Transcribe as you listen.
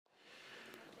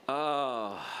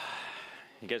Uh,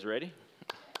 you guys ready?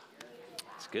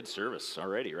 It's good service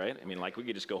already, right? I mean, like we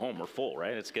could just go home. We're full,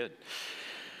 right? It's good.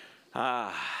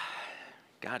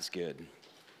 God's good.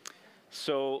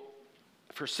 So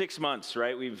for 6 months,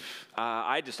 right?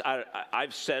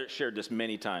 I've shared this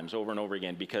many times over and over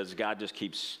again because God just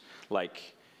keeps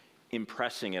like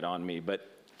impressing it on me.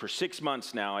 But for 6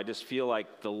 months now, I just feel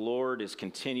like the Lord is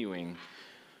continuing,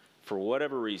 for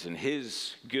whatever reason,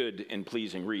 His good and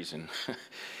pleasing reason,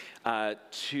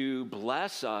 to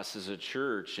bless us as a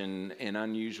church in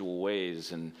unusual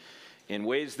ways and in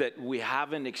ways that we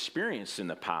haven't experienced in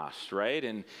the past, right?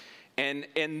 And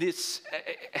this,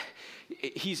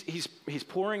 he's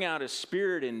pouring out His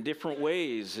Spirit in different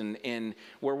ways, and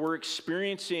where we're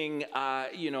experiencing,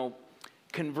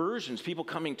 conversions, people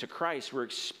coming to Christ. We're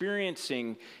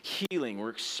experiencing healing. We're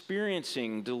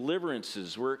experiencing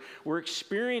deliverances. We're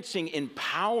experiencing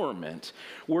empowerment.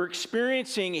 We're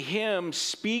experiencing Him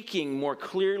speaking more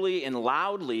clearly and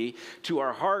loudly to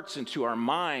our hearts and to our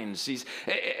minds.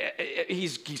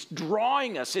 He's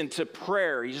drawing us into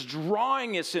prayer. He's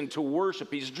drawing us into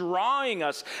worship. He's drawing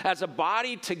us as a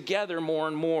body together more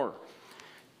and more.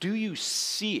 Do you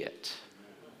see it?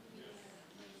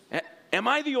 Am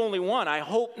I the only one? I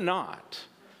hope not.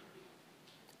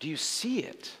 Do you see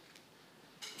it?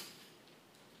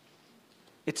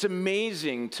 It's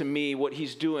amazing to me what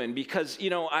He's doing because,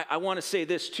 I want to say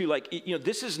this too,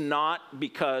 this is not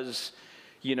because,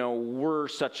 we're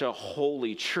such a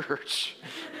holy church.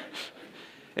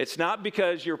 It's not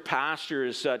because your pastor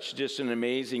is such just an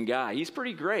amazing guy. He's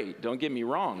pretty great, don't get me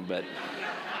wrong, but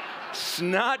it's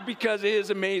not because of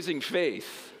his amazing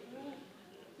faith.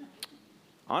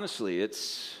 Honestly,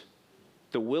 it's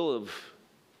the will of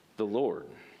the Lord.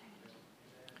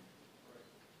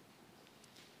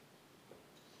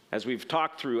 As we've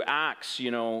talked through Acts,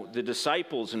 the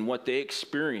disciples and what they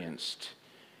experienced,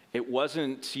 it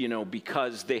wasn't,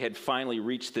 because they had finally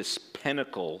reached this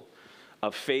pinnacle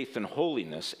of faith and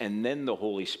holiness, and then the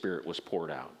Holy Spirit was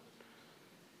poured out.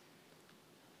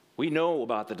 We know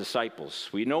about the disciples.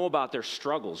 We know about their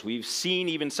struggles. We've seen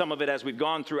even some of it as we've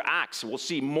gone through Acts. We'll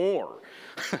see more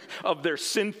of their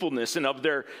sinfulness and of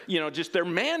their, just their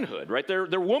manhood, right?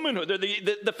 Their womanhood.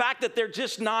 The fact that they're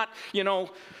just not,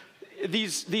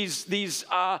 these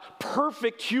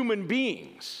perfect human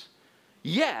beings.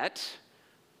 Yet,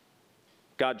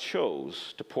 God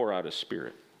chose to pour out His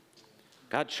Spirit.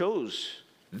 God chose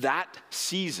that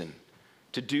season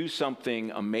to do something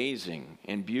amazing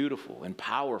and beautiful and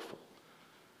powerful.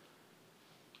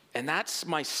 And that's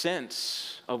my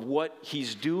sense of what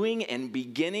He's doing and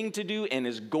beginning to do and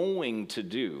is going to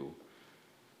do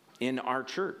in our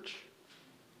church.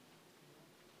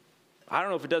 I don't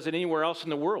know if it does it anywhere else in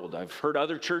the world. I've heard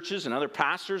other churches and other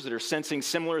pastors that are sensing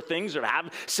similar things or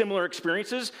have similar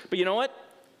experiences. But you know what?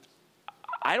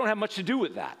 I don't have much to do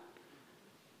with that.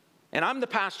 And I'm the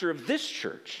pastor of this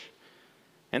church.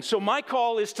 And so my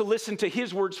call is to listen to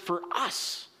His words for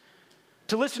us,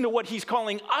 to listen to what He's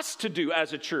calling us to do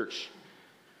as a church,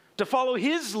 to follow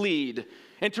His lead,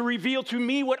 and to reveal to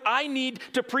me what I need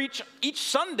to preach each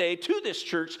Sunday to this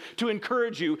church to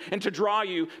encourage you and to draw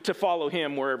you to follow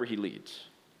Him wherever He leads.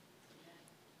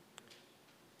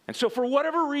 And so for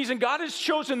whatever reason, God has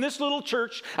chosen this little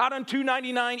church out on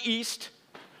 299 East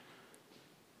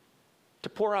to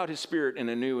pour out His Spirit in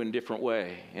a new and different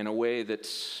way, in a way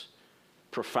that's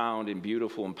profound and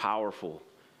beautiful and powerful.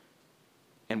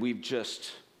 And we've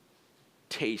just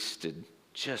tasted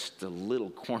just a little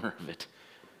corner of it.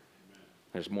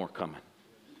 There's more coming.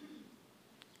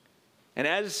 And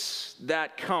as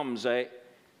that comes, I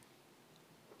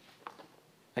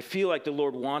feel like the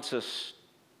Lord wants us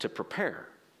to prepare.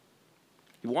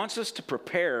 He wants us to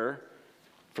prepare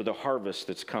for the harvest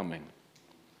that's coming.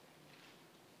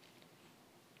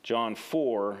 John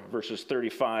 4, verses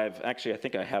 35. Actually, I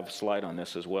think I have a slide on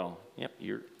this as well. Yep,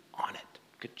 you're on it.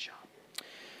 Good job.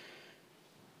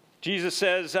 Jesus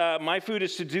says, my food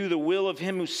is to do the will of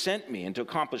Him who sent me and to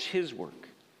accomplish His work.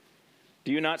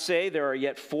 Do you not say, there are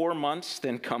yet 4 months,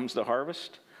 then comes the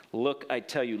harvest? Look, I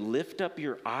tell you, lift up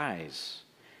your eyes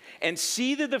and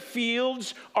see that the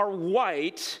fields are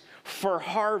white for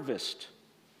harvest.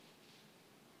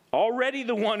 Already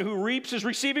the one who reaps is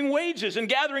receiving wages and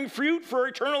gathering fruit for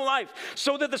eternal life,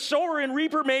 so that the sower and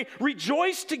reaper may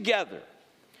rejoice together.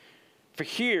 For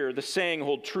here the saying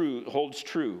holds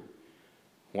true.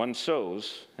 One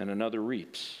sows and another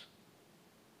reaps.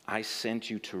 I sent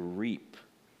you to reap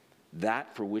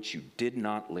that for which you did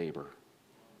not labor.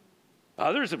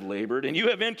 Others have labored, and you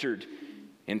have entered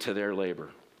into their labor.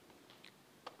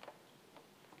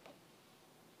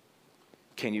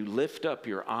 Can you lift up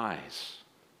your eyes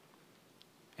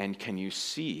And can you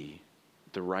see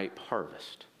the ripe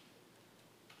harvest?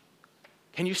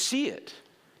 Can you see it?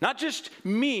 Not just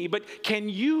me, but can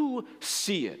you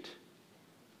see it?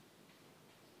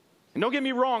 And don't get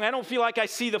me wrong, I don't feel like I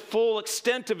see the full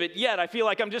extent of it yet. I feel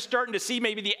like I'm just starting to see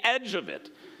maybe the edge of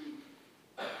it.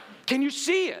 Can you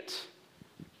see it?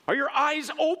 Are your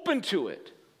eyes open to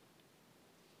it?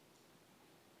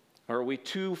 Or are we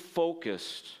too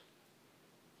focused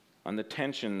on the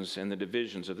tensions and the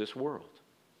divisions of this world?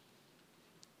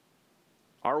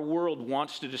 Our world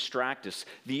wants to distract us.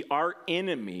 Our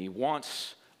enemy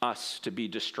wants us to be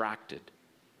distracted.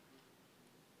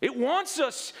 It wants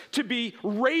us to be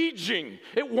raging.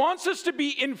 It wants us to be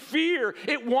in fear.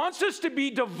 It wants us to be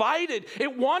divided.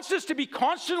 It wants us to be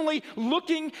constantly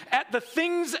looking at the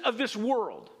things of this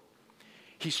world.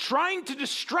 He's trying to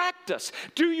distract us.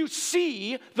 Do you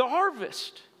see the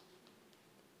harvest?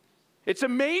 It's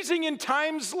amazing in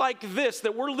times like this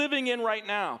that we're living in right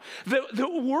now. The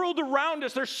world around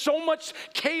us, there's so much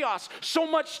chaos, so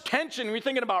much tension. We're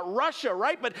thinking about Russia,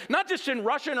 right? But not just in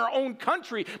Russia in our own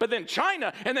country, but then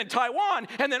China, and then Taiwan,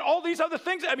 and then all these other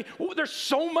things. I mean, there's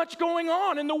so much going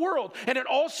on in the world. And it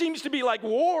all seems to be like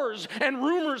wars and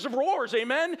rumors of wars,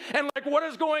 amen? And like, what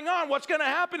is going on? What's going to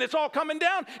happen? It's all coming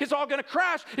down. It's all going to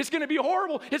crash. It's going to be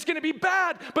horrible. It's going to be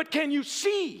bad. But can you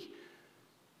see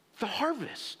the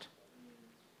harvest?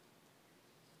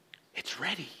 It's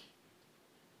ready.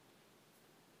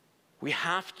 We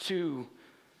have to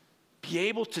be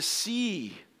able to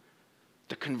see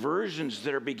the conversions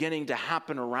that are beginning to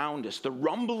happen around us, the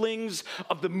rumblings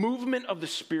of the movement of the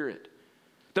Spirit,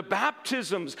 the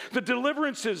baptisms, the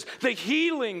deliverances, the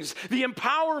healings, the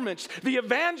empowerments, the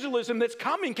evangelism that's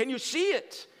coming. Can you see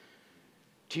it?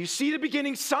 Do you see the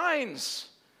beginning signs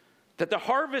that the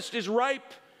harvest is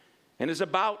ripe and is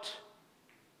about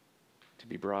to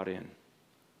be brought in?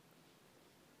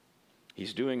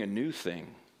 He's doing a new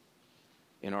thing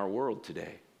in our world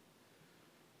today.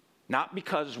 Not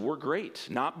because we're great,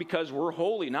 not because we're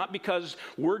holy, not because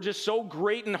we're just so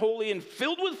great and holy and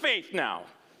filled with faith now.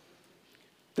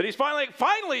 That he's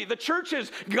finally, the church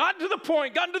has gotten to the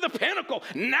point, gotten to the pinnacle.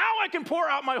 Now I can pour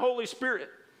out my Holy Spirit.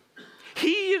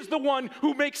 He is the one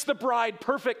who makes the bride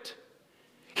perfect.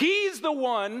 He's the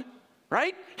one,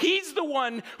 right? He's the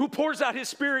one who pours out his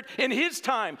Spirit in his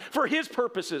time for his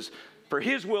purposes, for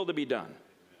his will to be done.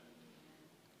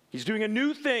 He's doing a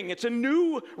new thing. It's a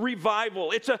new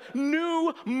revival. It's a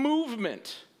new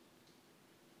movement.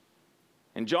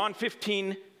 In John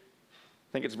 15, I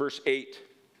think it's verse 8.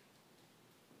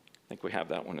 I think we have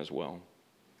that one as well.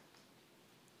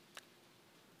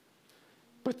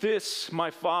 But this,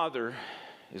 my Father,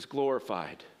 is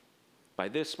glorified. By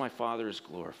this, my Father is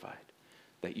glorified,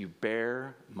 that you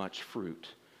bear much fruit,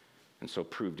 and so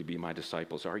prove to be my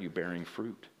disciples. Are you bearing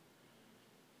fruit?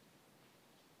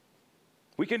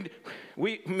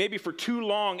 We maybe for too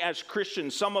long as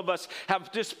Christians, some of us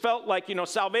have just felt like,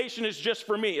 salvation is just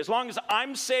for me. As long as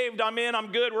I'm saved, I'm in,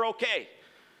 I'm good, we're okay.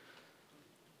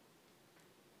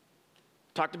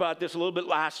 Talked about this a little bit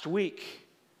last week.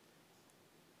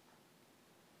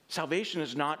 Salvation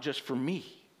is not just for me.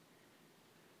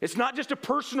 It's not just a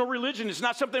personal religion. It's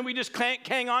not something we just can't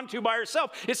hang on to by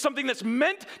ourselves. It's something that's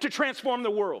meant to transform the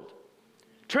world.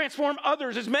 Transform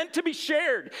others. It's meant to be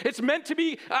shared. It's meant to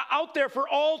be out there for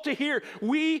all to hear.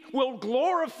 We will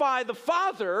glorify the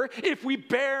Father if we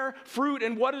bear fruit.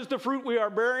 And what is the fruit we are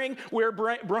bearing? We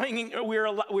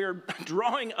are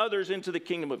drawing others into the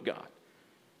kingdom of God.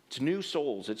 It's new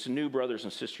souls. It's new brothers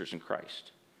and sisters in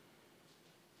Christ.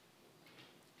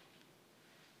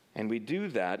 And we do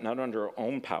that not under our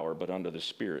own power, but under the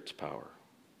Spirit's power.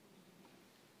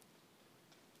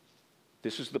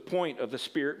 This is the point of the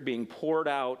Spirit being poured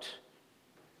out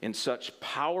in such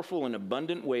powerful and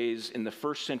abundant ways in the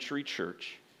first century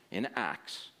church in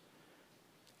Acts.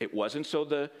 It wasn't so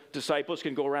the disciples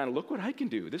can go around and look what I can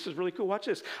do. This is really cool. Watch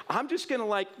this. I'm just going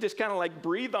to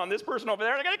breathe on this person over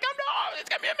there. They're going to come down. It's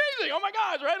going to be amazing. Oh my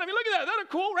gosh, right? I mean, look at that. Isn't that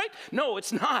cool, right? No,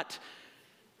 it's not.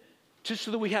 Just so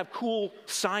that we have cool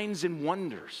signs and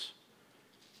wonders.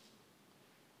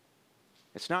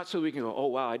 It's not so we can go, oh,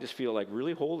 wow, I just feel like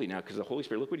really holy now because the Holy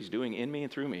Spirit, look what he's doing in me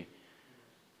and through me.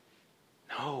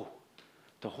 No,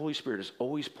 the Holy Spirit is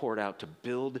always poured out to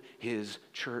build his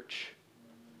church.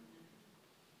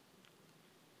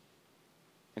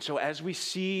 And so as we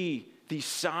see these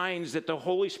signs that the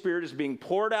Holy Spirit is being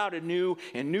poured out in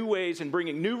new ways and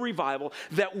bringing new revival,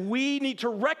 that we need to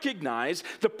recognize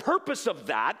the purpose of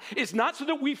that is not so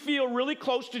that we feel really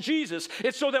close to Jesus.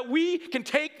 It's so that we can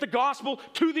take the gospel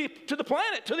to the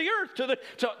planet, to the earth,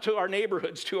 to our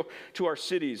neighborhoods, to our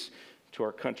cities, to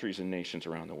our countries and nations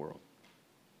around the world.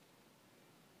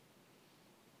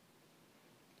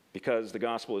 because the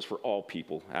gospel is for all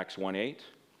people. Acts 1:8.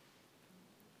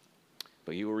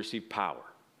 But you will receive power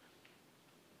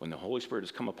when the Holy Spirit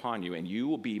has come upon you, and you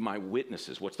will be my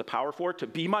witnesses. What's the power for? To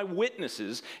be my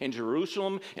witnesses in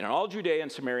Jerusalem and in all Judea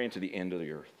and Samaria and to the end of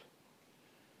the earth.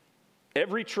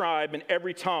 Every tribe and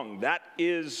every tongue, that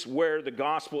is where the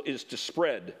gospel is to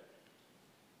spread.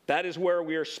 That is where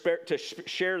we are to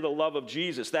share the love of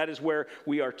Jesus. That is where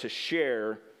we are to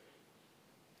share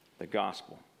the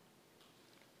gospel.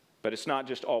 But it's not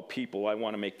just all people. I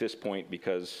want to make this point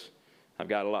because I've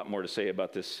got a lot more to say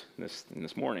about this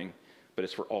morning, but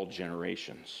it's for all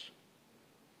generations.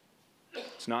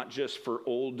 It's not just for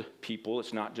old people.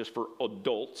 It's not just for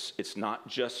adults. It's not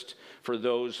just for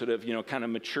those that have, kind of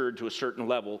matured to a certain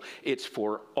level. It's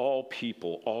for all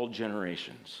people, all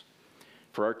generations.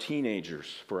 For our teenagers,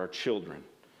 for our children.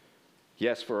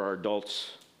 Yes, for our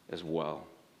adults as well.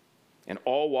 And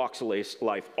all walks of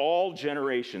life, all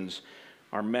generations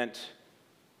are meant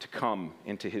to come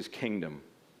into his kingdom.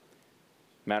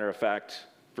 Matter of fact,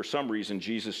 for some reason,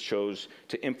 Jesus chose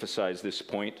to emphasize this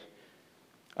point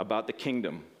about the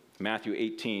kingdom. Matthew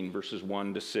 18, verses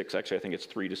 1 to 6. Actually, I think it's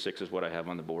 3 to 6 is what I have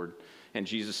on the board. And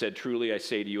Jesus said, "Truly I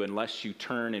say to you, unless you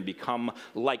turn and become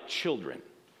like children,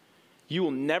 you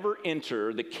will never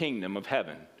enter the kingdom of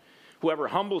heaven. Whoever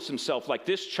humbles himself like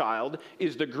this child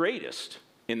is the greatest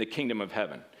in the kingdom of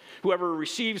heaven. Whoever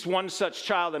receives one such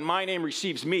child in my name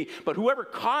receives me. But whoever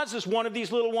causes one of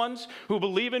these little ones who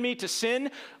believe in me to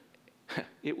sin,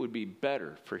 it would be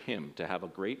better for him to have a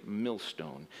great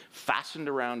millstone fastened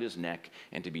around his neck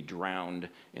and to be drowned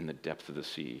in the depth of the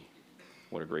sea."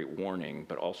 What a great warning,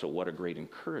 but also what a great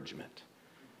encouragement.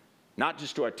 Not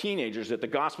just to our teenagers that the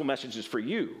gospel message is for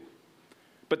you,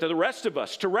 but to the rest of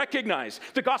us to recognize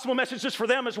the gospel message is for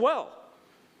them as well.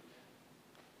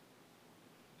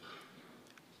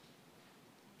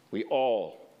 We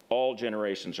all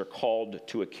generations are called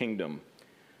to a kingdom.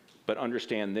 But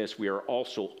understand this, we are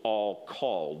also all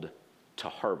called to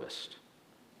harvest.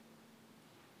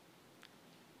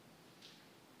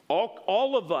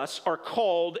 All of us are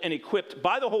called and equipped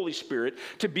by the Holy Spirit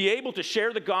to be able to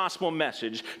share the gospel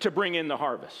message to bring in the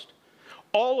harvest.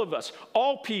 All of us,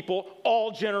 all people,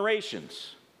 all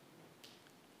generations.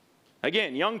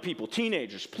 Again, young people,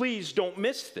 teenagers, please don't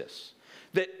miss this.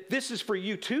 That this is for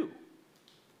you too.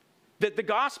 That the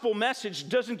gospel message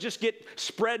doesn't just get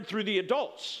spread through the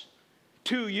adults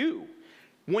to you.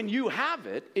 When you have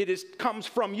it, comes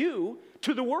from you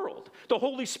to the world. The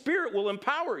Holy Spirit will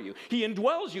empower you. He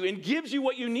indwells you and gives you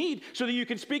what you need so that you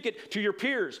can speak it to your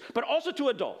peers, but also to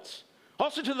adults.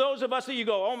 Also to those of us that you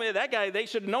go, "Oh man, that guy, they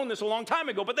should have known this a long time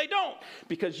ago," but they don't.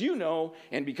 Because you know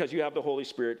and because you have the Holy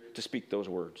Spirit to speak those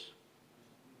words.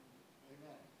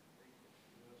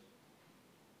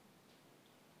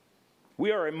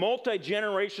 We are a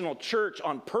multi-generational church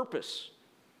on purpose.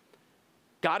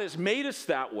 God has made us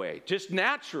that way, just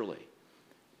naturally.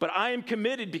 But I am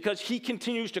committed because he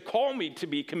continues to call me to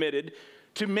be committed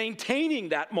to maintaining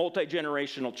that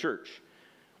multi-generational church.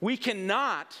 We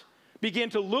cannot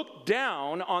begin to look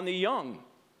down on the young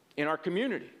in our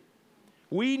community.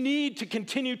 We need to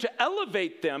continue to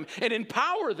elevate them and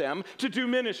empower them to do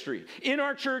ministry in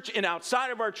our church and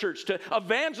outside of our church, to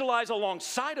evangelize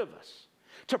alongside of us,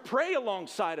 to pray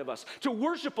alongside of us, to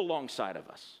worship alongside of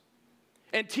us.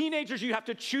 And teenagers, you have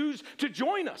to choose to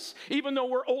join us, even though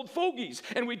we're old fogies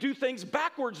and we do things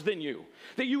backwards than you.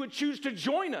 That you would choose to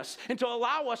join us and to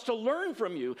allow us to learn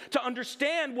from you, to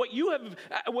understand what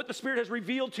the Spirit has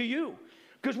revealed to you.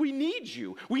 Because we need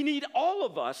you. We need all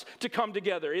of us to come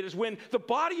together. It is when the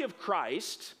body of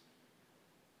Christ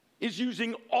is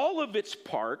using all of its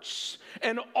parts,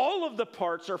 and all of the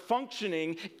parts are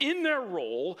functioning in their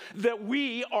role, that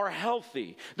we are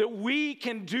healthy, that we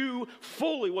can do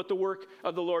fully what the work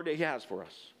of the Lord He has for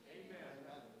us. Amen.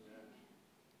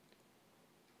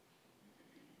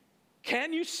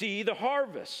 Can you see the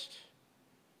harvest?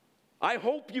 I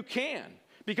hope you can.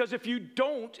 Because if you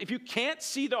can't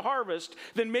see the harvest,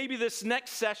 then maybe this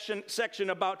next section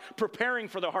about preparing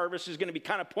for the harvest is going to be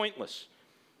kind of pointless.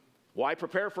 Why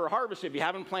prepare for a harvest if you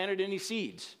haven't planted any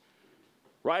seeds?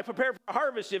 Why prepare for a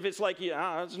harvest if it's like,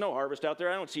 there's no harvest out there,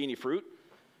 I don't see any fruit?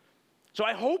 So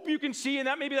I hope you can see, and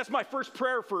maybe that's my first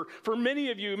prayer for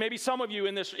many of you, maybe some of you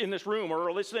in this room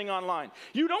or listening online.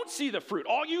 You don't see the fruit.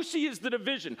 All you see is the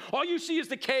division. All you see is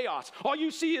the chaos. All you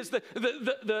see is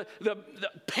the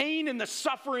pain and the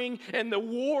suffering and the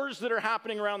wars that are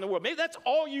happening around the world. Maybe that's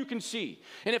all you can see.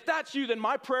 And if that's you, then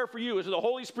my prayer for you is that the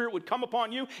Holy Spirit would come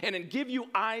upon you and then give you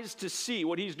eyes to see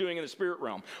what He's doing in the spirit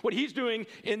realm, what He's doing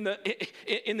in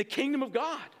the kingdom of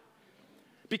God.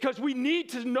 because we need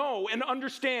to know and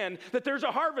understand that there's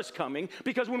a harvest coming,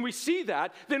 because when we see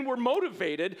that, then we're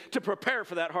motivated to prepare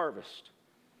for that harvest.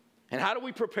 And how do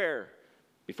we prepare?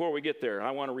 Before we get there,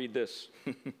 I want to read this.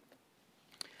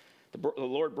 The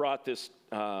Lord brought this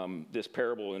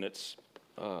parable, and it's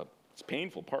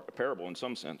painful parable in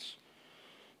some sense,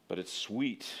 but it's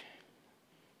sweet.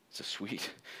 It's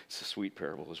a sweet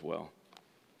parable as well.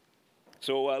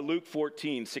 So Luke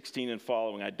 14, 16 and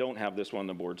following. I don't have this one on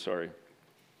the board, sorry.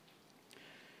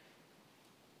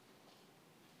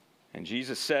 And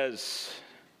Jesus says,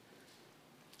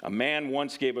 a man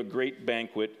once gave a great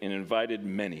banquet and invited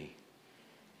many.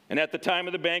 And at the time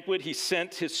of the banquet, he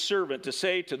sent his servant to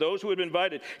say to those who had been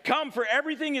invited, come, for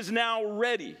everything is now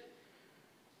ready.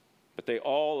 But they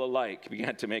all alike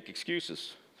began to make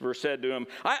excuses. The verse said to him,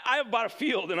 I have bought a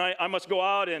field, and I must go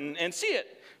out and see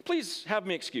it. Please have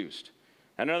me excused.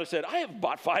 And another said, I have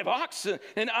bought 5 oxen,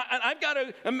 and I've got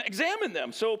to examine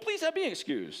them, so please have me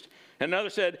excused. And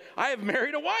another said, I have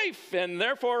married a wife, and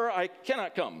therefore I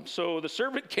cannot come. So the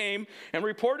servant came and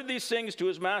reported these things to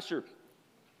his master.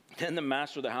 Then the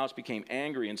master of the house became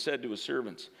angry and said to his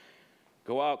servants,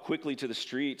 go out quickly to the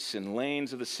streets and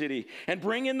lanes of the city, and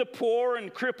bring in the poor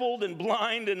and crippled and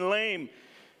blind and lame.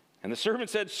 And the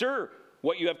servant said, sir,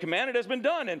 what you have commanded has been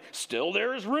done, and still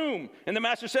there is room. And the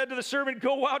master said to the servant,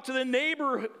 go out to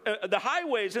the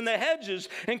highways and the hedges,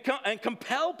 and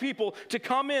compel people to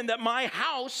come in, that my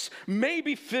house may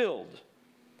be filled.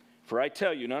 For I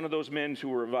tell you, none of those men who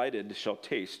were invited shall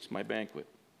taste my banquet.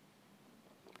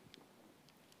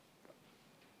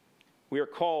 We are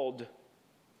called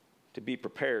to be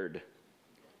prepared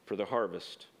for the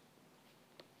harvest.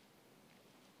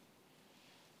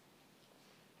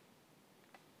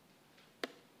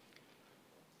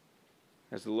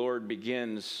 As the Lord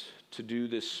begins to do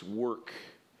this work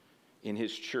in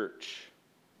his church,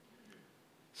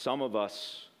 some of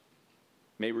us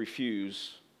may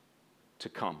refuse to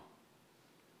come.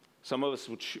 Some of us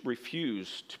will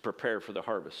refuse to prepare for the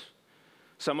harvest.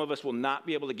 Some of us will not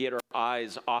be able to get our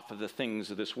eyes off of the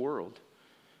things of this world.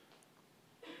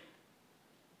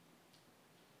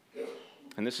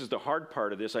 And this is the hard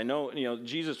part of this. I know,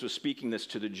 Jesus was speaking this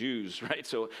to the Jews, right?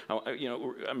 So,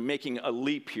 I'm making a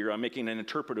leap here. I'm making an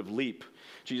interpretive leap.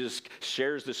 Jesus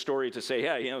shares this story to say,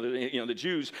 yeah, the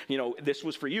Jews, this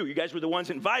was for you. You guys were the ones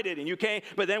invited, and you came.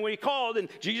 But then when he called, and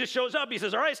Jesus shows up, he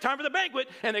says, all right, it's time for the banquet.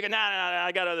 And they go, nah,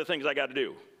 I got other things I got to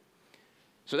do.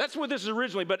 So that's what this is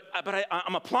originally, but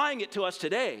I'm applying it to us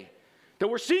today. That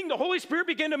we're seeing the Holy Spirit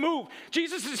begin to move.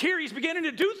 Jesus is here. He's beginning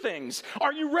to do things.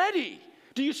 Are you ready?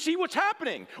 Do you see what's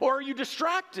happening? Or are you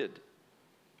distracted?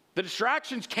 The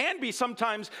distractions can be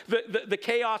sometimes the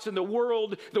chaos in the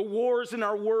world, the wars in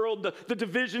our world, the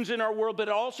divisions in our world, but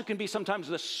it also can be sometimes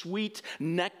the sweet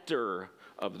nectar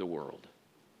of the world.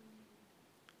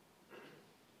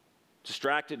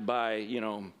 Distracted by,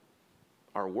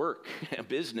 our work,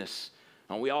 business.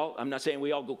 I'm not saying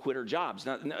we all go quit our jobs.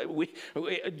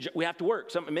 We have to work.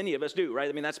 Many of us do, right?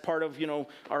 I mean, that's part of,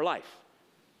 our life.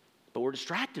 But we're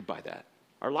distracted by that.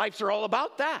 Our lives are all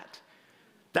about that.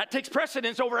 That takes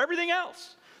precedence over everything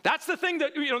else. That's the thing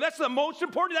that, that's the most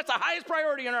important, that's the highest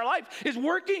priority in our life, is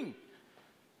working.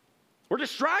 We're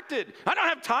distracted. I don't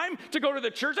have time to go to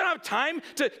the church. I don't have time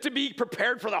to be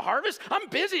prepared for the harvest. I'm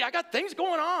busy. I got things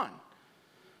going on.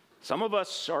 Some of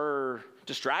us are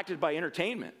distracted by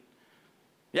entertainment.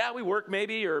 Yeah, we work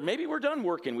maybe, or maybe we're done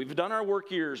working. We've done our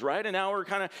work years, right? And now we're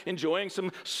kind of enjoying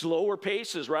some slower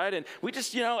paces, right? And we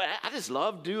just, I just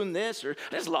love doing this, or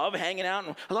I just love hanging out.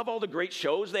 And I love all the great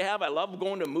shows they have. I love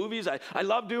going to movies. I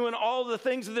love doing all the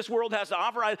things that this world has to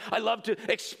offer. I love to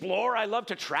explore. I love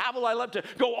to travel. I love to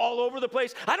go all over the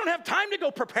place. I don't have time to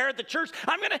go prepare at the church.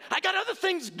 I got other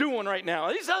things doing right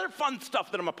now. These other fun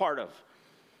stuff that I'm a part of.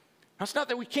 It's not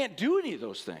that we can't do any of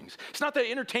those things. It's not that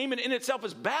entertainment in itself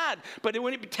is bad, but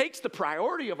when it takes the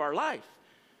priority of our life,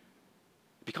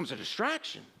 it becomes a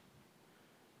distraction.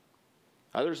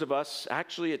 Others of us,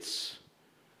 actually,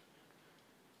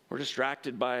 we're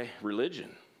distracted by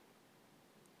religion.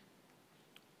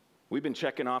 We've been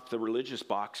checking off the religious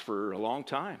box for a long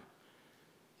time.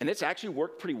 And it's actually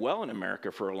worked pretty well in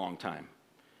America for a long time.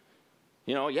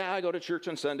 I go to church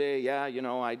on Sunday. Yeah,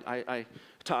 I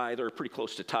tithe, or pretty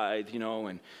close to tithe,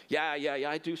 and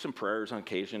I do some prayers on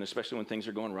occasion, especially when things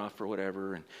are going rough or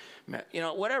whatever, and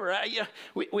whatever.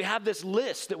 We have this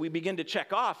list that we begin to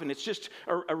check off, and it's just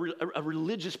a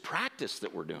religious practice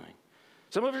that we're doing.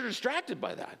 Some of us are distracted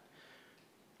by that.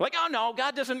 Like, oh no,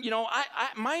 God doesn't,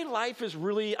 my life is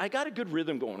really, I got a good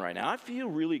rhythm going right now. I feel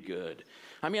really good.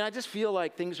 I just feel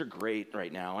like things are great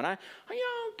right now. And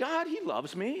God, he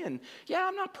loves me. And yeah,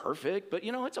 I'm not perfect, but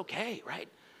it's okay, right?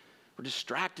 We're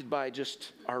distracted by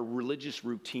just our religious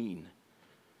routine.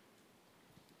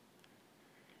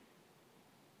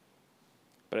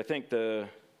 But I think the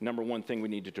number one thing we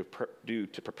need to do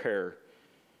to prepare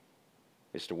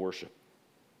is to worship.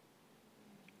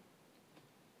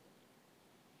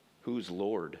 Who's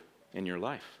Lord in your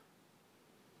life?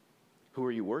 Who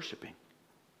are you worshiping?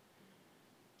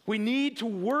 We need to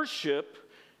worship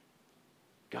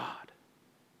God.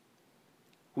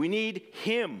 We need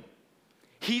Him.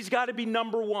 He's got to be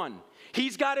number one.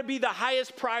 He's got to be the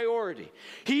highest priority.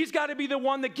 He's got to be the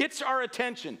one that gets our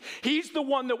attention. He's the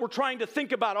one that we're trying to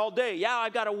think about all day. Yeah,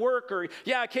 I've got to work, or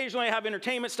yeah, occasionally I have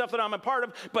entertainment stuff that I'm a part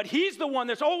of, but He's the one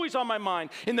that's always on my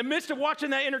mind. In the midst of watching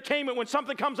that entertainment, when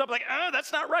something comes up like,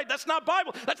 that's not right, that's not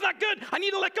Bible, that's not good, I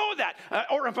need to let go of that.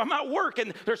 Or if I'm at work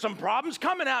and there's some problems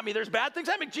coming at me, there's bad things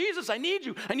happening, Jesus, I need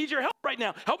you. I need your help right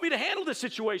now. Help me to handle this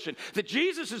situation. That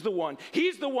Jesus is the one.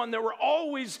 He's the one that we're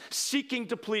always seeking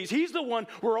to please. He's the one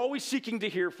we're always seeking to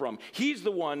hear from. He's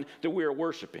the one that we are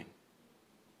worshiping.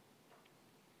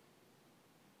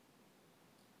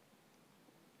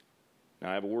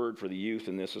 Now, I have a word for the youth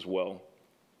in this as well.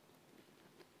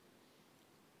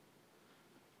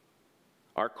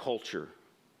 Our culture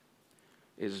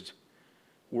is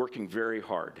working very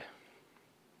hard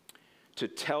to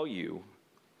tell you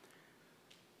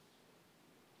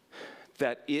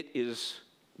that it is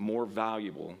more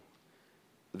valuable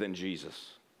than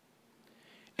Jesus.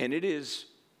 And it is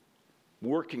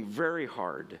working very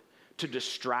hard to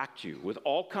distract you with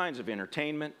all kinds of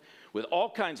entertainment, with all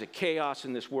kinds of chaos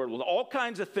in this world, with all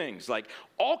kinds of things, like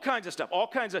all kinds of stuff, all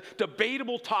kinds of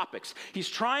debatable topics. He's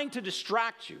trying to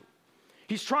distract you.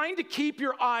 He's trying to keep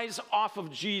your eyes off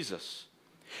of Jesus.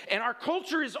 And our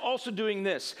culture is also doing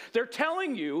this. They're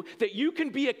telling you that you can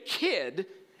be a kid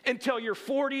until you're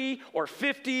 40 or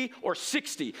 50 or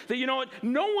 60. That, you know what,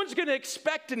 no one's going to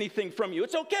expect anything from you.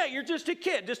 It's okay, you're just a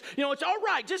kid. Just, it's all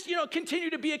right. Just,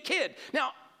 continue to be a kid.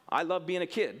 Now, I love being a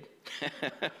kid.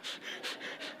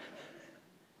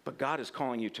 But God is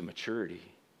calling you to maturity.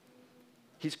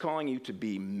 He's calling you to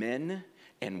be men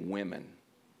and women.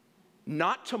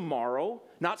 Not tomorrow,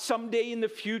 not someday in the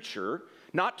future,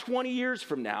 not 20 years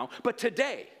from now, but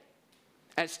today,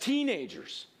 as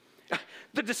teenagers.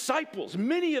 The disciples,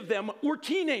 many of them were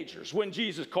teenagers when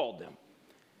Jesus called them.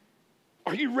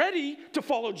 Are you ready to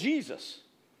follow Jesus?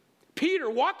 Peter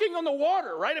walking on the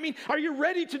water, right? I mean, are you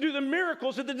ready to do the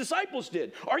miracles that the disciples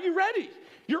did? Are you ready?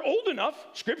 You're old enough.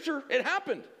 Scripture, it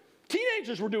happened.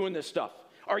 Teenagers were doing this stuff.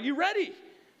 Are you ready?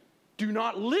 Do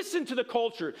not listen to the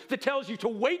culture that tells you to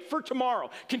wait for tomorrow.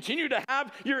 Continue to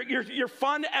have your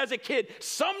fun as a kid.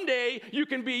 Someday you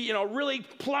can be, really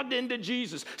plugged into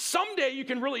Jesus. Someday you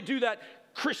can really do that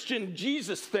Christian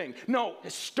Jesus thing. No,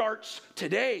 it starts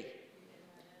today.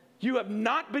 You have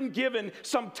not been given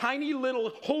some tiny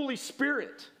little Holy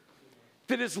Spirit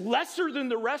that is lesser than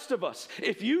the rest of us.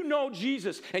 If you know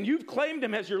Jesus and you've claimed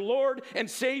Him as your Lord and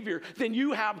Savior, then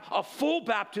you have a full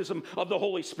baptism of the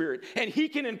Holy Spirit, and He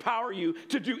can empower you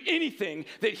to do anything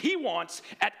that He wants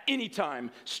at any time,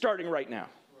 starting right now.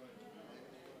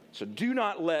 So do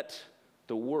not let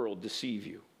the world deceive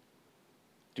you.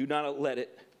 Do not let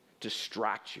it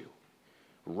distract you.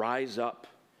 Rise up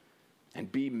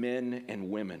and be men and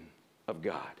women of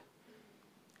God.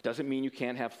 Doesn't mean you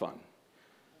can't have fun.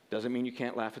 Doesn't mean you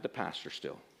can't laugh at the pastor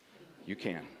still. You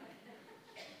can.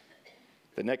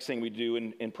 The next thing we do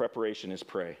in preparation is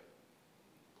pray.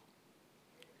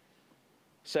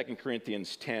 2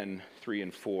 Corinthians 10, 3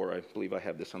 and 4. I believe I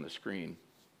have this on the screen.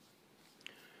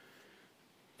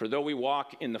 For though we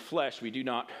walk in the flesh, we do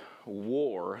not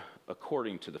war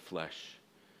according to the flesh.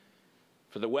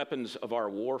 For the weapons of our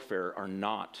warfare are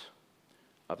not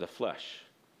of the flesh,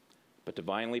 but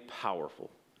divinely powerful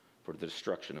for the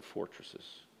destruction of fortresses.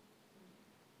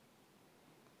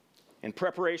 In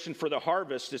preparation for the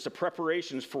harvest, it's a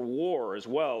preparations for war as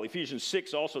well. Ephesians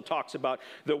 6 also talks about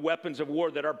the weapons of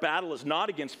war, that our battle is not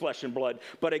against flesh and blood,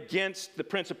 but against the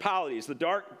principalities, the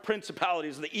dark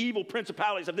principalities, the evil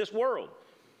principalities of this world.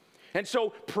 And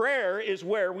so prayer is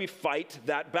where we fight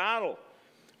that battle.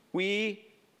 We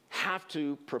have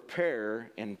to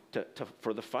prepare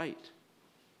for the fight.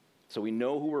 So we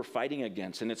know who we're fighting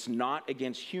against, and it's not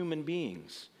against human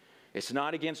beings. It's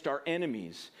not against our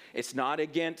enemies. It's not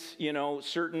against,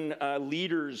 certain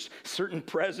leaders, certain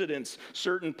presidents,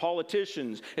 certain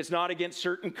politicians. It's not against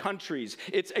certain countries.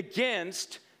 It's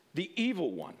against the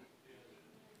evil one.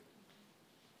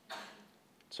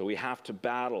 So we have to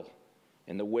battle,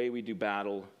 and the way we do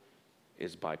battle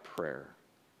is by prayer.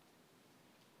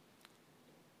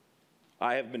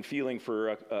 I have been feeling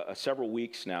for several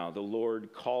weeks now the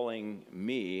Lord calling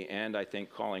me, and I think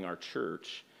calling our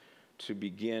church, to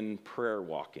begin prayer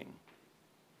walking.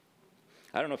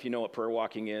 I don't know if you know what prayer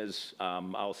walking is.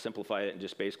 I'll simplify it, and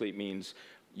just basically it means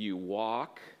you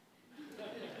walk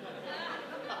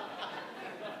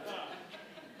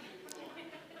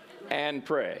and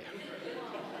pray.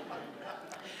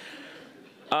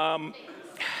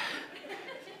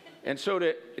 And so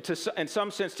in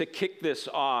some sense, to kick this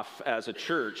off as a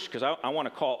church, because I want to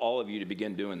call all of you to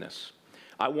begin doing this.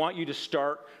 I want you to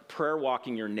start prayer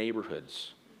walking your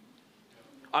neighborhoods.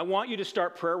 I want you to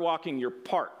start prayer walking your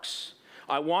parks.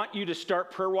 I want you to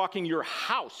start prayer walking your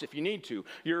house if you need to,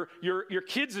 your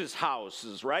kids'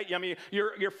 houses, right? I mean,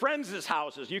 your friends'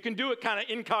 houses. You can do it kind of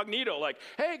incognito, like,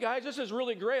 hey guys, this is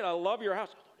really great. I love your house.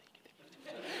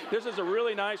 This is a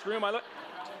really nice room.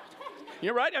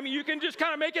 You're right. I mean, you can just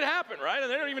kind of make it happen, right?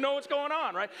 And they don't even know what's going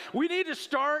on, right? We need to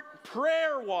start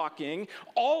prayer walking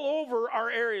all over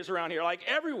our areas around here, like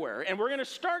everywhere. And we're going to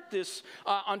start this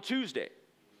on Tuesday.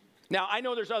 Now, I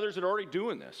know there's others that are already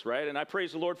doing this, right? And I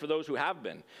praise the Lord for those who have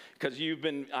been, because you've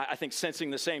been, I think,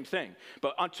 sensing the same thing.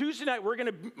 But on Tuesday night, we're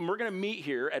gonna meet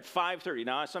here at 5:30.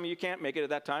 Now, some of you can't make it at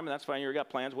that time, and that's fine. You've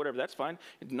got plans, whatever. That's fine.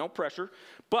 No pressure.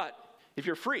 But if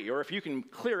you're free, or if you can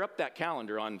clear up that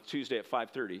calendar on Tuesday at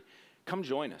 5:30, come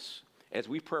join us as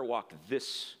we prayer walk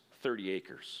this 30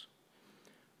 acres.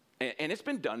 And it's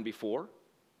been done before.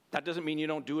 That doesn't mean you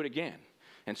don't do it again.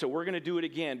 And so we're going to do it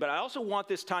again. But I also want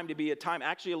this time to be a time,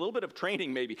 actually a little bit of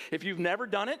training maybe. If you've never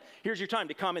done it, here's your time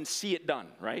to come and see it done,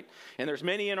 right? And there's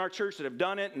many in our church that have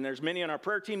done it, and there's many on our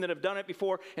prayer team that have done it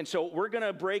before. And so we're going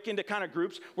to break into kind of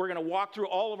groups. We're going to walk through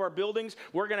all of our buildings.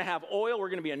 We're going to have oil. We're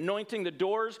going to be anointing the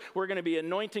doors. We're going to be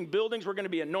anointing buildings. We're going to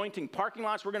be anointing parking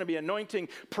lots. We're going to be anointing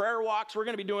prayer walks. We're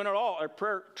going to be doing it all, our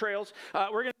prayer trails.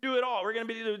 We're going to do it all. We're going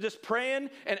to be just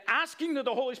praying and asking that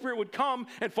the Holy Spirit would come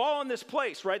and fall in this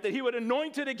place, right? That he would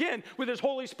anoint it again with his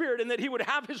Holy Spirit, and that he would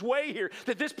have his way here,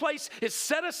 that this place is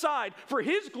set aside for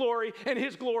his glory and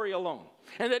his glory alone.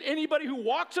 And that anybody who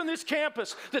walks on this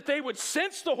campus, that they would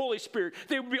sense the Holy Spirit,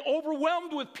 they would be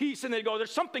overwhelmed with peace, and they'd go,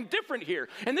 there's something different here.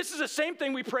 And this is the same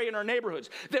thing we pray in our neighborhoods,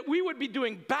 that we would be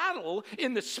doing battle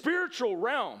in the spiritual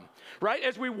realm, right?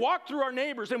 As we walk through our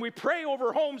neighbors and we pray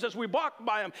over homes as we walk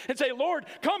by them and say, Lord,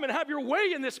 come and have your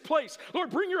way in this place.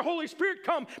 Lord, bring your Holy Spirit,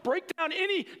 come, break down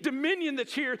any dominion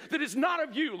that's here that is not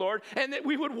of you, Lord. And that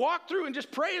we would walk through and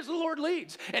just pray as the Lord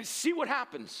leads and see what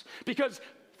happens. Because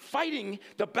fighting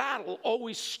the battle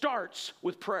always starts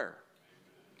with prayer.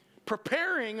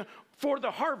 Preparing for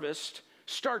the harvest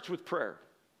starts with prayer.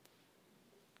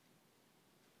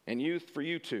 And youth, for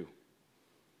you too,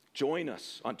 join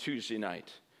us on Tuesday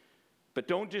night. But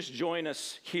don't just join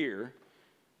us here.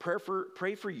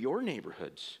 Pray for your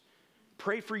neighborhoods.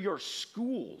 Pray for your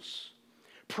schools.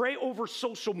 Pray over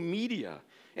social media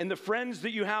and the friends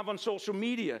that you have on social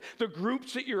media, the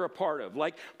groups that you're a part of.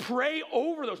 Like, pray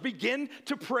over those. Begin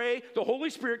to pray the Holy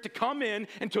Spirit to come in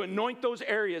and to anoint those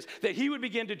areas, that he would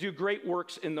begin to do great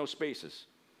works in those spaces.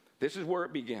 This is where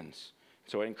it begins.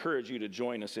 So I encourage you to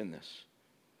join us in this.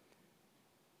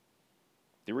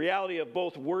 The reality of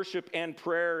both worship and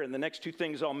prayer, and the next two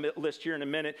things I'll list here in a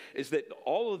minute, is that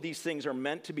all of these things are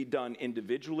meant to be done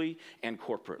individually and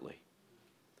corporately.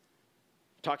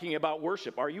 Talking about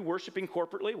worship, are you worshiping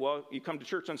corporately? Well, you come to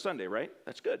church on Sunday, right?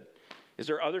 That's good. Is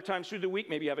there other times through the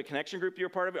week, maybe you have a connection group you're a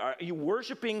part of? Are you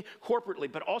worshiping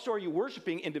corporately, but also are you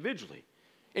worshiping individually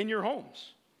in your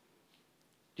homes?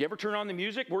 Do you ever turn on the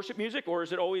music, worship music, or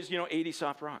is it always, 80s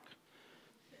soft rock?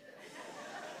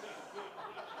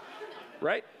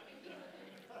 Right?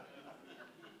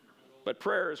 But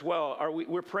prayer as well,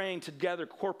 we're praying together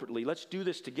corporately. Let's do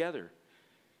this together.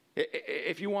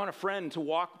 If you want a friend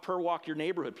to prayer walk your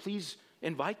neighborhood, please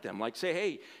invite them. Like, say,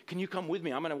 hey, can you come with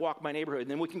me? I'm going to walk my neighborhood, and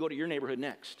then we can go to your neighborhood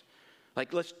next.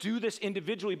 Like, let's do this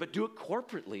individually, but do it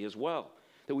corporately as well.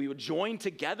 That we would join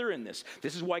together in this.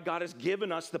 This is why God has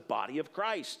given us the body of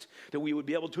Christ. That we would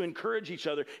be able to encourage each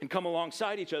other and come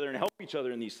alongside each other and help each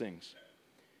other in these things.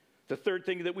 The third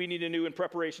thing that we need to do in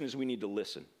preparation is we need to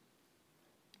listen.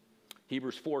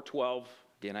 Hebrews 4:12.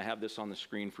 Again, I have this on the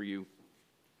screen for you.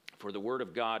 For the word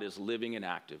of God is living and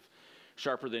active,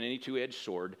 sharper than any two-edged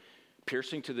sword,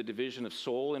 piercing to the division of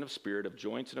soul and of spirit, of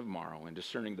joints and of marrow, and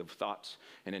discerning the thoughts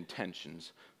and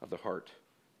intentions of the heart.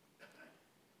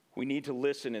 We need to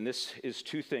listen, and this is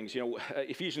two things.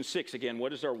 Ephesians 6, again,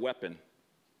 what is our weapon?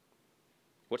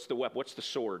 What's the weapon? What's the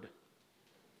sword?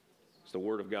 It's the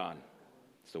word of God.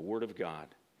 It's the word of God.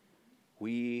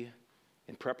 We,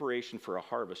 in preparation for a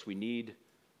harvest, we need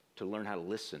to learn how to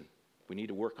listen. We need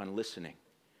to work on listening.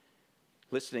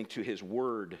 Listening to his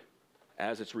word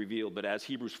as it's revealed. But as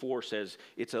Hebrews 4 says,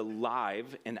 it's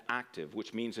alive and active,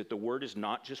 which means that the word is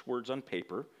not just words on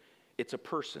paper. It's a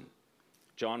person.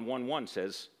 John 1:1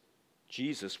 says,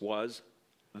 Jesus was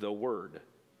the Word.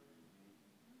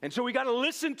 And so we got to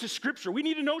listen to Scripture. We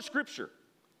need to know Scripture.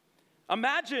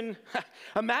 Imagine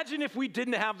if we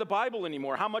didn't have the Bible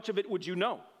anymore. How much of it would you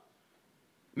know?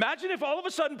 Imagine if all of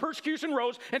a sudden persecution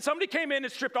rose and somebody came in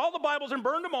and stripped all the Bibles and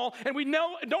burned them all, and we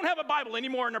don't have a Bible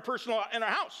anymore in our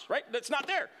house, right? That's not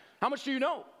there. How much do you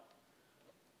know?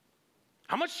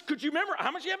 How much could you remember?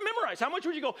 How much do you have memorized? How much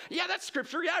would you go, yeah, that's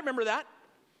Scripture. Yeah, I remember that.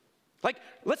 Like,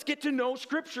 let's get to know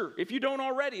Scripture if you don't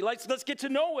already. Let's get to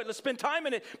know it. Let's spend time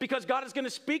in it because God is going to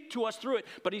speak to us through it,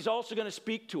 but He's also going to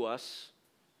speak to us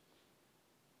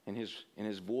in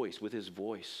His voice, with His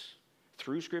voice,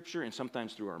 through Scripture and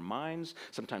sometimes through our minds,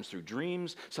 sometimes through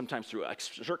dreams, sometimes through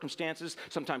circumstances,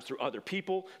 sometimes through other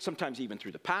people, sometimes even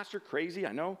through the pastor. Crazy,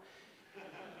 I know.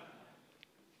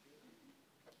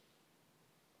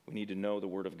 We need to know the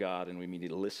Word of God, and we need to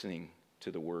be listening to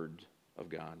the Word of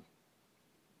God.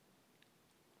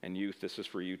 And youth, this is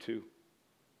for you too.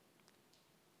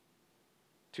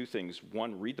 Two things.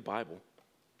 One, read the Bible.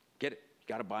 Get it. You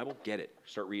got a Bible? Get it.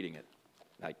 Start reading it.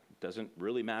 Like, doesn't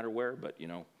really matter where, but,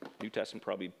 New Testament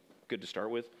probably good to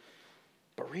start with.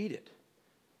 But read it.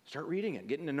 Start reading it,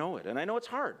 getting to know it. And I know it's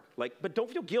hard. But don't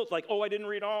feel guilt like, oh, I didn't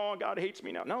read. Oh, God hates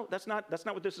me now. No, that's not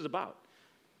what this is about.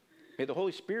 May the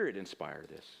Holy Spirit inspire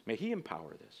this. May He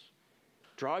empower this.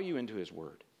 Draw you into His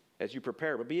Word as you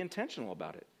prepare, but be intentional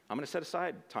about it. I'm going to set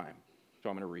aside time, so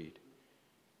I'm going to read.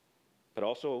 But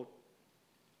also,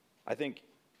 I think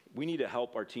we need to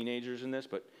help our teenagers in this,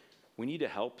 but we need to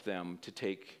help them to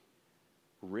take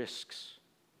risks.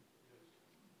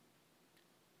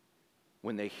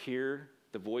 When they hear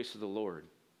the voice of the Lord,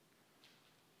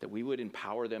 that we would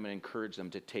empower them and encourage them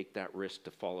to take that risk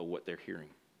to follow what they're hearing.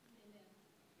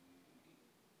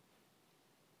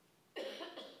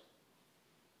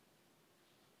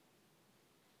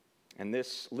 And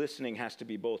this listening has to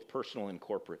be both personal and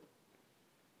corporate.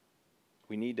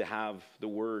 We need to have the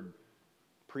Word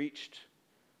preached.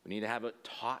 We need to have it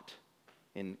taught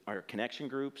in our connection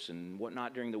groups and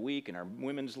whatnot during the week, in our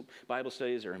women's Bible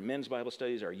studies, our men's Bible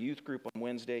studies, our youth group on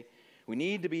Wednesday. We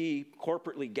need to be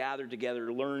corporately gathered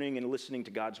together, learning and listening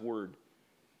to God's Word.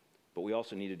 But we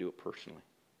also need to do it personally.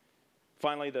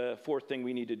 Finally, the fourth thing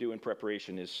we need to do in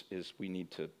preparation is we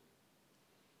need to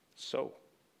sow.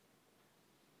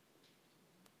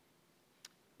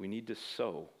 We need to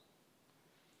sow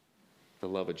the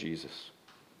love of Jesus.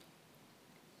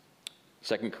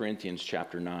 2 Corinthians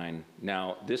chapter 9.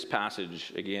 Now, this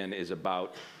passage, again, is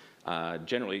about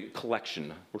generally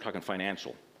collection. We're talking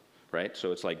financial, right?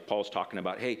 So it's like Paul's talking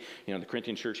about, hey, the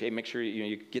Corinthian church, hey, make sure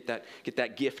you get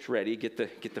that gift ready, get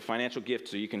the financial gift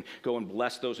so you can go and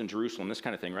bless those in Jerusalem, this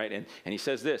kind of thing, right? And he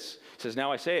says this. He says,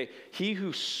 now I say, he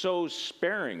who sows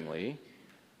sparingly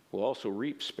will also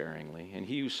reap sparingly, and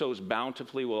he who sows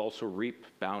bountifully will also reap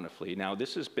bountifully. Now,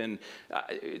 this has been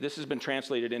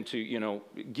translated into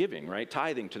giving, right,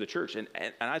 tithing to the church, and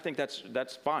I think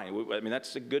that's fine. I mean,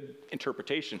 that's a good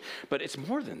interpretation, but it's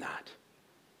more than that.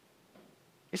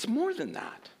 It's more than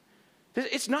that.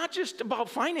 It's not just about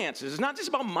finances. It's not just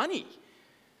about money.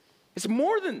 It's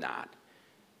more than that.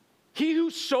 He who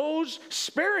sows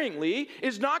sparingly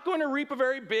is not going to reap a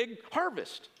very big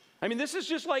harvest. I mean,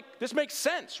 this makes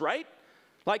sense, right?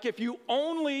 Like if you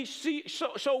only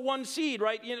sow one seed,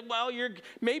 right? You're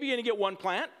maybe going to get one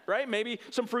plant, right? Maybe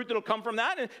some fruit that'll come from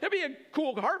that, and it'll be a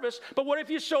cool harvest. But what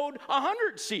if you sowed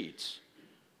 100 seeds,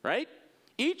 right?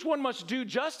 Each one must do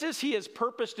just as he has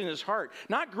purposed in his heart,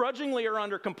 not grudgingly or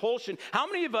under compulsion. How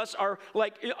many of us are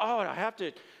like, oh,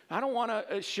 I don't want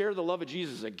to share the love of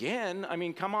Jesus again? I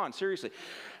mean, come on, seriously.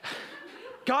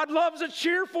 God loves a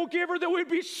cheerful giver that would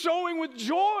be sowing with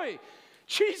joy.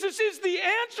 Jesus is the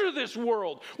answer to this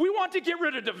world. We want to get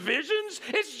rid of divisions.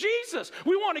 It's Jesus.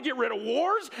 We want to get rid of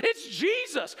wars. It's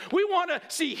Jesus. We want to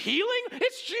see healing.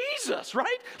 It's Jesus,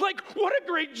 right? Like, what a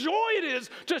great joy it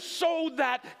is to sow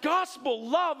that gospel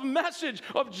love message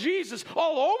of Jesus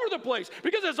all over the place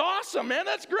because it's awesome, man.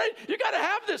 That's great. You got to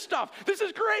have this stuff. This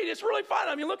is great. It's really fun.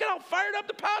 I mean, look at how fired up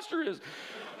the pastor is.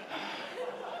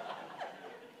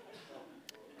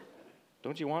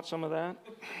 Don't you want some of that?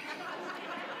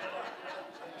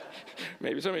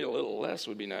 Maybe something a little less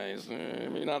would be nice.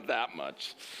 Maybe not that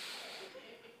much.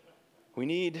 We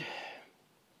need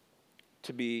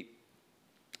to be,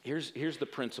 here's the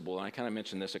principle, and I kind of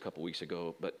mentioned this a couple weeks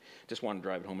ago, but just want to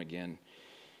drive it home again.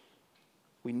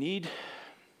 We need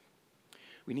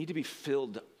to be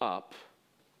filled up,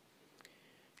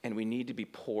 and we need to be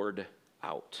poured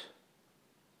out.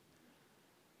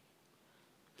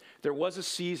 There was a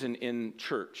season in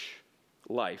church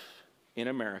life in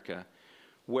America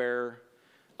where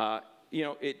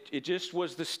it just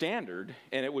was the standard,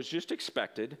 and it was just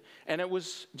expected, and it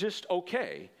was just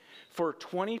okay for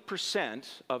 20%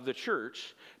 of the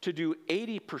church to do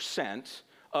 80%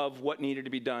 of what needed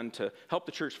to be done to help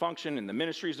the church function and the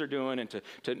ministries they're doing and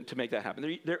to make that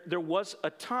happen. There was a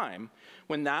time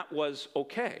when that was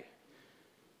okay.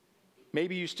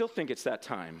 Maybe you still think it's that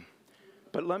time,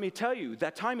 but let me tell you,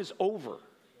 that time is over.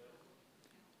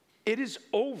 It is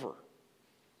over.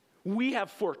 We have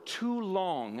for too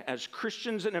long, as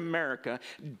Christians in America,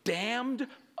 dammed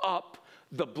up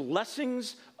the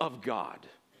blessings of God.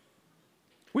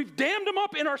 We've dammed them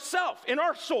up in ourselves, in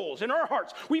our souls, in our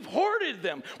hearts. We've hoarded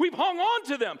them. We've hung on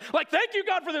to them. Like, thank you,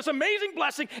 God, for this amazing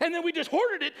blessing, and then we just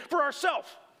hoarded it for ourselves.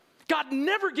 God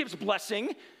never gives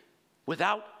blessing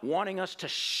without wanting us to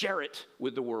share it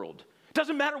with the world. It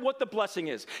doesn't matter what the blessing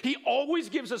is. He always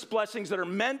gives us blessings that are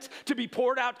meant to be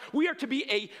poured out. We are to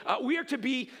be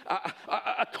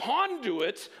a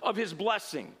conduit of his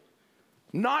blessing,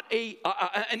 not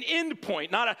an end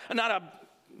point, not a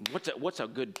what's a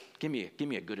good, give me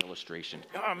a good illustration.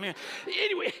 Oh man.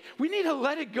 Anyway, we need to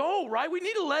let it go, right? We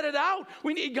need to let it out.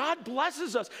 God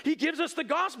blesses us. He gives us the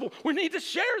gospel. We need to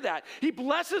share that. He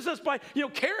blesses us by,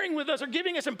 caring with us or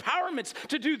giving us empowerments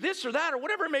to do this or that or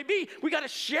whatever it may be. We got to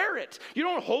share it. You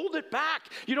don't hold it back.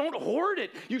 You don't hoard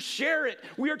it. You share it.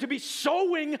 We are to be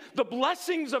sowing the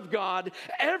blessings of God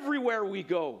everywhere we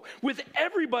go, with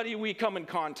everybody we come in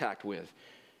contact with.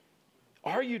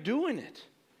 Are you doing it?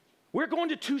 We're going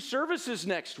to 2 services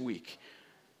next week.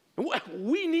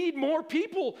 We need more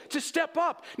people to step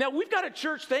up. Now, we've got a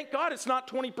church, thank God it's not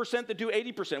 20% that do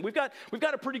 80%. We've got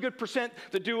a pretty good percent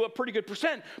that do a pretty good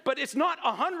percent, but it's not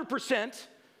 100%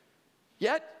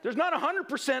 yet. There's not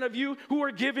 100% of you who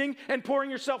are giving and pouring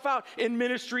yourself out in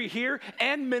ministry here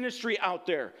and ministry out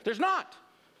there. There's not.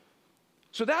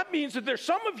 So that means that there's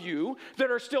some of you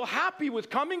that are still happy with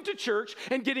coming to church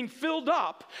and getting filled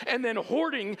up and then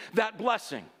hoarding that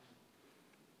blessing.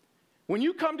 When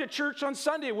you come to church on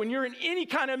Sunday, when you're in any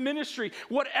kind of ministry,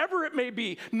 whatever it may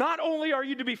be, not only are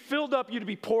you to be filled up, you're to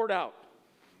be poured out.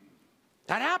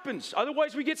 That happens.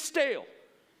 Otherwise, we get stale.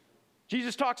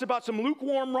 Jesus talks about some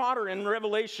lukewarm water in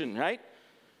Revelation, right?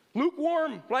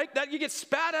 Lukewarm, right? That you get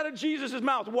spat out of Jesus'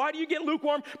 mouth. Why do you get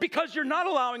lukewarm? Because you're not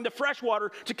allowing the fresh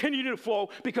water to continue to flow,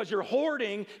 because you're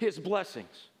hoarding his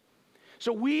blessings.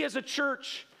 So we as a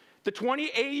church, the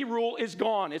 20-80 rule is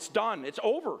gone. It's done. It's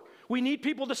over. We need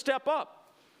people to step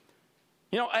up.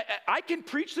 I can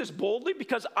preach this boldly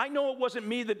because I know it wasn't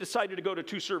me that decided to go to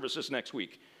 2 services next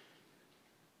week.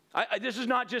 This is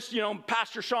not just,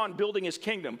 Pastor Sean building his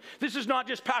kingdom. This is not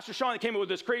just Pastor Sean that came up with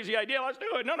this crazy idea. Let's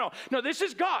do it. No, this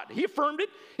is God. He affirmed it.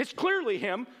 It's clearly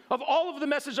him. Of all of the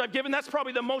messages I've given, that's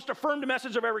probably the most affirmed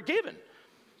message I've ever given.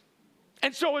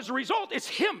 And so as a result, it's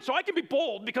him. So I can be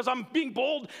bold because I'm being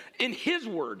bold in his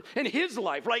word, in his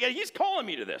life. Like, he's calling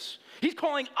me to this. He's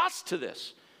calling us to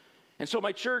this. And so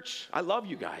my church, I love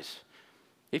you guys.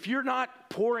 If you're not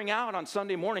pouring out on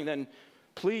Sunday morning, then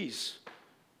please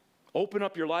open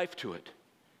up your life to it.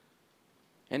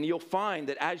 And you'll find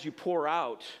that as you pour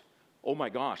out, oh my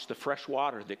gosh, the fresh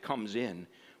water that comes in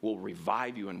will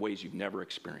revive you in ways you've never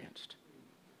experienced.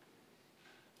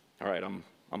 All right, I'm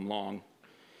long.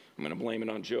 I'm going to blame it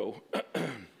on Joe.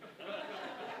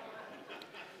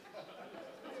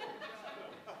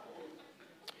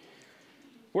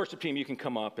 Worship team, you can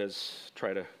come up as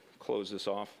try to close this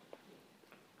off.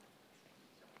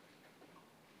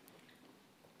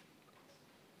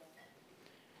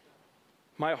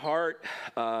 My heart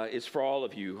is for all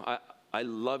of you. I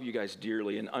love you guys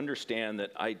dearly, and understand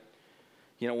that I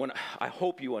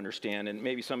hope you understand, and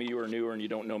maybe some of you are newer and you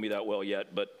don't know me that well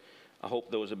yet, but I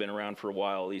hope those who have been around for a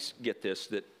while at least get this,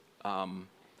 that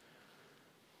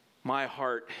my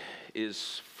heart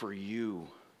is for you.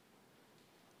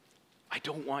 I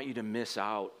don't want you to miss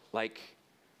out. I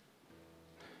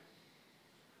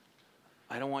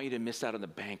don't want you to miss out on the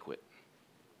banquet.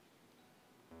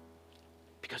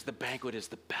 Because the banquet is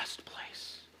the best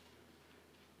place.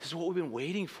 This is what we've been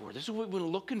waiting for. This is what we've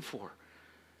been looking for.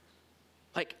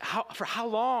 For how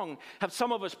long have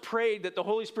some of us prayed that the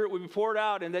Holy Spirit would be poured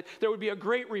out and that there would be a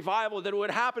great revival, that it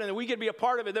would happen and that we could be a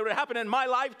part of it, that it would happen in my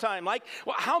lifetime?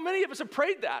 How many of us have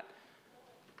prayed that?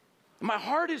 My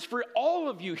heart is for all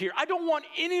of you here. I don't want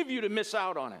any of you to miss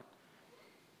out on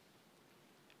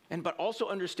it. But also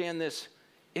understand this,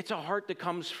 it's a heart that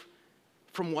comes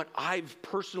from what I've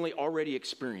personally already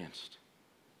experienced.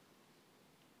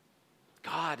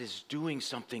 God is doing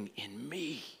something in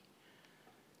me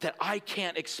that I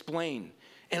can't explain.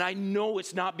 And I know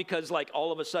it's not because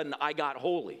all of a sudden I got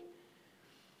holy.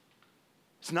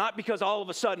 It's not because all of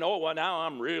a sudden, now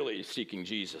I'm really seeking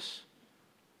Jesus.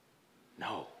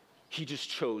 No, he just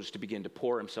chose to begin to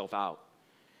pour himself out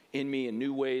in me in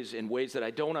new ways, in ways that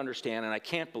I don't understand and I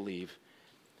can't believe.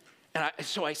 And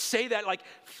so I say that, like,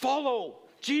 follow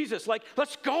Jesus. Like,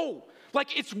 let's go.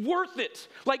 Like, it's worth it.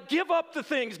 Like, give up the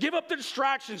things, give up the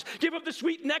distractions, give up the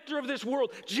sweet nectar of this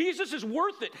world. Jesus is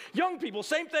worth it. Young people,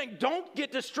 same thing. Don't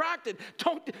get distracted.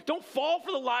 Don't fall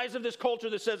for the lies of this culture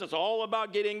that says it's all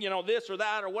about getting, this or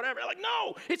that or whatever. Like,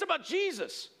 no, it's about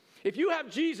Jesus. If you have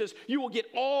Jesus, you will get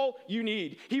all you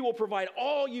need. He will provide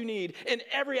all you need in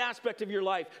every aspect of your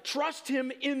life. Trust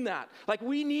him in that. Like,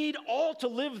 we need all to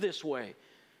live this way.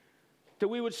 That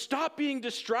we would stop being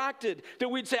distracted, that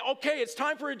we'd say, okay, it's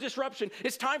time for a disruption.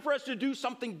 It's time for us to do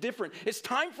something different. It's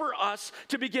time for us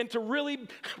to begin to really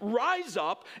rise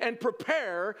up and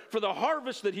prepare for the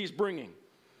harvest that he's bringing.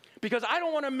 Because I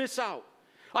don't want to miss out.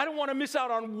 I don't want to miss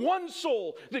out on one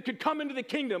soul that could come into the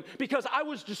kingdom because I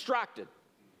was distracted.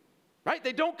 Right?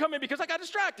 They don't come in because I got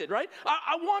distracted, right?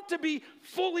 I want to be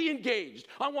fully engaged.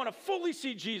 I want to fully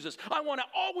see Jesus. I want to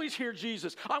always hear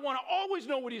Jesus. I want to always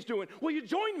know what he's doing. Will you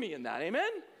join me in that?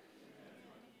 Amen?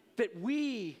 That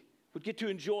we would get to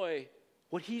enjoy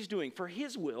what he's doing for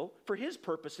his will, for his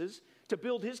purposes, to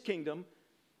build his kingdom.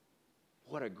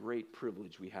 What a great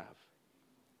privilege we have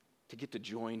to get to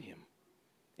join him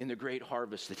in the great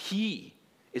harvest that he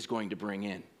is going to bring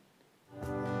in.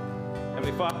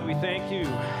 Heavenly Father, we thank you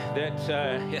that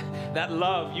that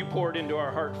love you poured into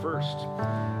our heart first.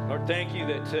 Lord, thank you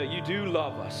that you do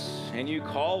love us and you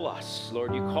call us.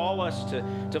 Lord, you call us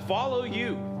to follow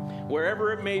you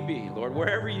wherever it may be, Lord,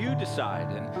 wherever you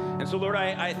decide. And so, Lord,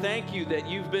 I thank you that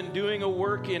you've been doing a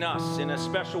work in us in a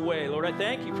special way. Lord, I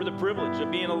thank you for the privilege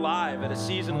of being alive at a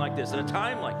season like this, at a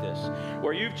time like this,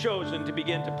 where you've chosen to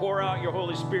begin to pour out your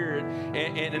Holy Spirit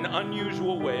in an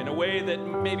unusual way, in a way that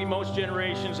maybe most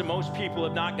generations and most people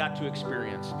have not got to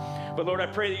experience. But Lord, I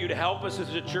pray that you'd help us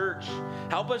as a church.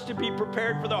 Help us to be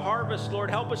prepared for the harvest, Lord.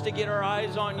 Help us to get our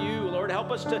eyes on you, Lord.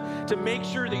 Help us to make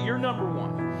sure that you're number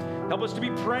one. Help us to be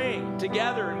praying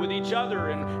together and with each other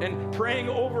and praying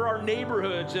over our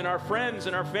neighborhoods and our friends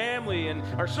and our family and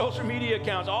our social media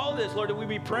accounts. All of this, Lord, that we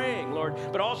be praying, Lord.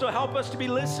 But also help us to be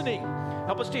listening.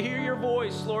 Help us to hear your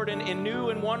voice, Lord, in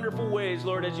new and wonderful ways,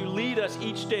 Lord, as you lead us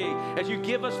each day, as you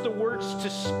give us the words to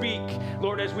speak,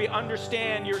 Lord, as we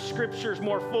understand your scriptures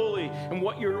more fully and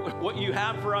what you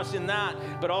have for us in that.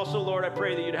 But also, Lord, I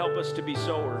pray that you'd help us to be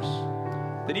sowers.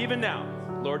 That even now,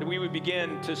 Lord, we would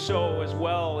begin to sow as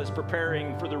well as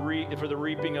preparing for the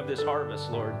reaping of this harvest,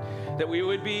 Lord. That we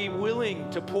would be willing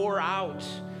to pour out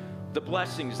the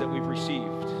blessings that we've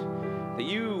received. That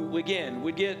you, again,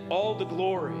 would get all the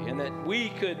glory and that we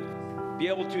could be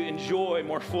able to enjoy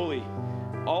more fully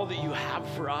all that you have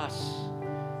for us.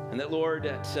 And that, Lord,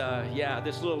 that,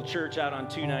 this little church out on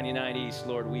 299 East,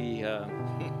 Lord,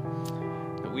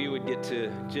 that we would get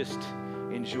to just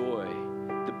enjoy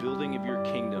the building of your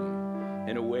kingdom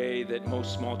in a way that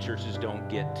most small churches don't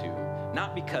get to.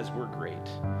 Not because we're great,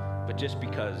 but just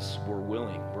because we're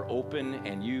willing, we're open,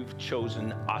 and you've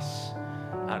chosen us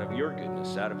out of your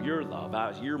goodness, out of your love,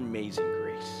 out of your amazing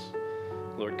grace.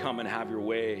 Lord, come and have your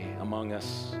way among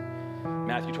us.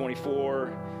 Matthew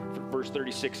 24, verse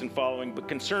 36 and following. But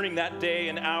concerning that day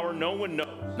and hour, no one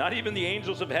knows, not even the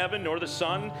angels of heaven, nor the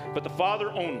Son, but the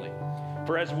Father only.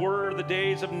 For as were the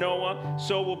days of Noah,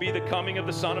 so will be the coming of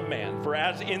the Son of Man. For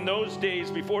as in those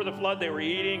days before the flood, they were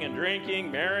eating and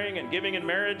drinking, marrying and giving in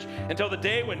marriage, until the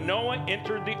day when Noah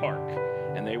entered the ark.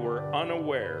 And they were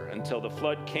unaware until the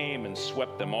flood came and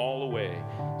swept them all away.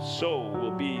 So will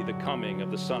be the coming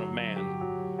of the Son of Man.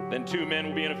 Then 2 men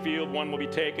will be in a field, one will be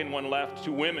taken, one left.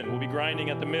 2 women will be grinding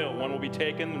at the mill, one will be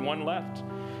taken and one left.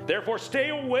 Therefore stay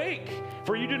awake,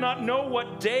 for you do not know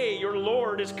what day your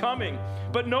Lord is coming.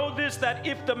 But know this, that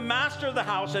if the master of the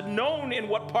house had known in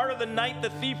what part of the night the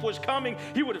thief was coming,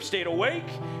 he would have stayed awake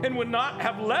and would not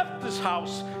have left this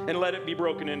house and let it be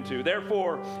broken into.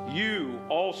 Therefore, you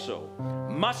also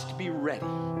must be ready,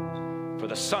 for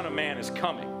the Son of Man is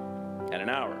coming at an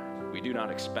hour we do not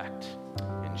expect.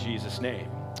 In Jesus' name,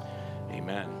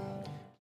 amen.